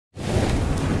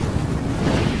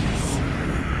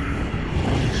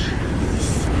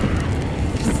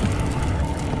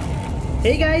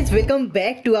Hey guys, welcome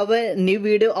back to our new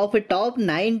video of a top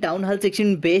 9 Town Hall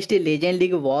 16 based Legend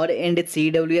League War and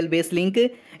CWL base link.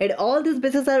 And all these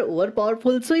bases are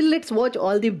overpowerful, so let's watch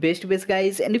all the best base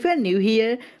guys. And if you are new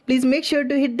here, please make sure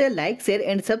to hit the like, share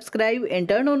and subscribe and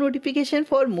turn on notification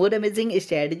for more amazing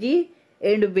strategy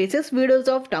and basis videos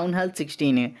of Town Hall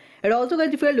 16. And also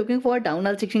guys, if you are looking for Town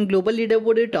Hall 16 global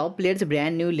leaderboard top players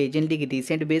brand new Legend League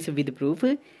recent base with proof,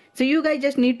 so you guys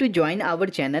just need to join our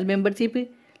channel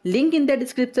membership. Link in the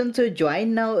description, so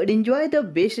join now and enjoy the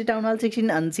best Town Hall 16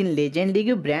 Unseen Legend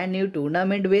League brand new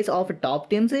tournament base of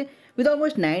top teams with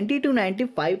almost 90 to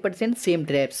 95% same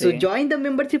traps. So join the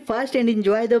membership first and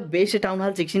enjoy the best Town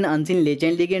Hall 16 Unseen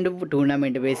Legend League and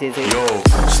tournament bases. Yo,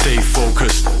 stay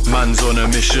focused, man's on a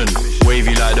mission.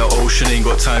 Wavy like the ocean, ain't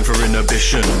got time for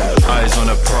inhibition. Eyes on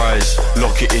a prize,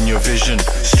 lock it in your vision.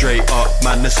 Straight up,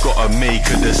 man, that's gotta make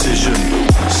a decision.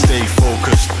 Stay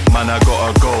focused, man, I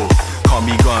gotta go. Can't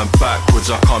be going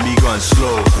backwards, I can't be going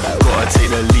slow. Gotta take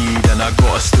the lead and I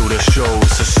gotta steal the show.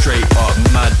 It's a straight up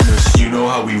madness, you know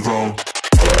how we roll.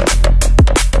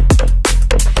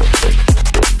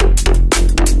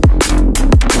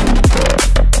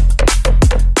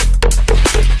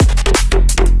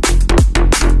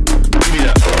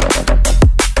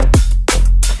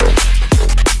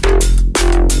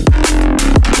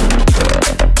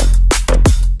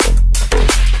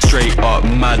 Straight up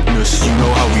madness, you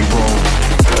know how we roll.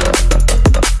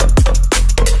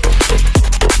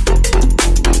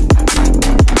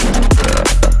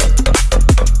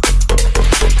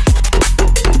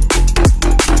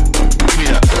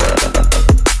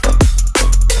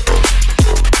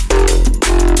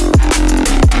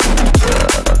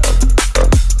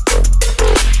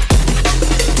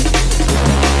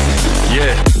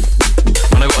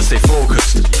 Stay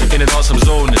focused. In the dance I'm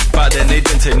zoning. Back then they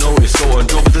didn't take notice, so on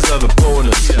drop deserve a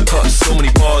bonus. Cut so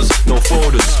many bars, no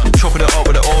folders. Chopping it up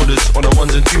with the orders. On the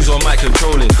ones and twos on mic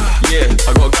controlling. Yeah,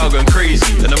 I got a gal going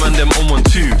crazy, and the man them on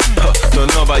 1 2.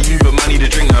 Don't know about you, but man need a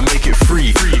drink and make it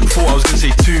free. Thought I was gonna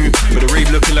say 2, but the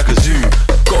rave looking like a zoo.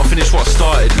 Gotta finish what I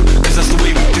started, cause that's the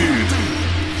way we do.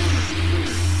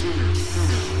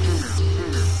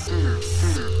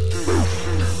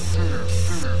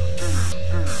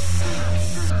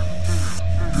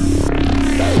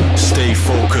 Stay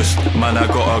focused, man, I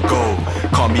gotta go.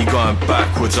 Can't be going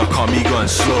backwards, I can't be going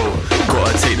slow.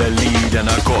 Gotta take the lead and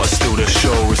I gotta steal the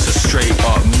show. It's a straight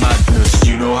up madness,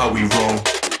 you know how we roll.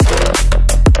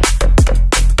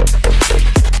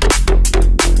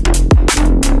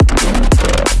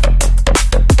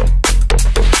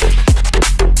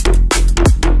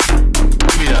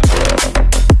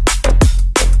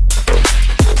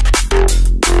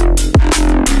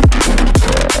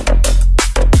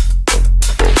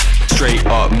 Straight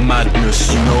up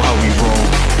madness, you know how we roll.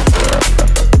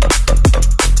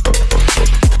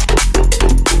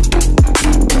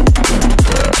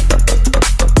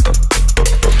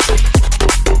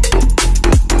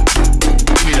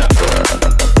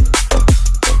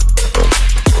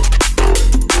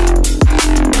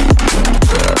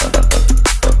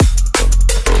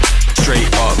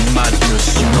 Straight up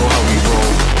madness, you know how we roll.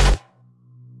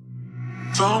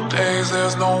 Some days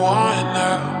there's no one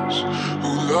else who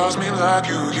loves me like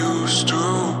you used to.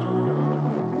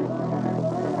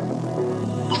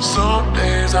 Some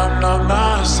days I'm not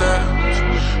myself,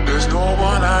 there's no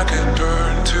one I can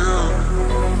turn to.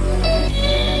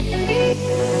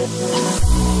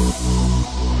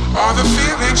 All the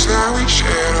feelings that we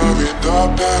shared are in the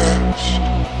past.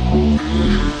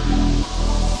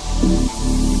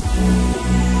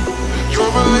 Your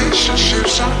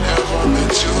relationships are never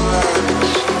meant to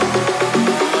last.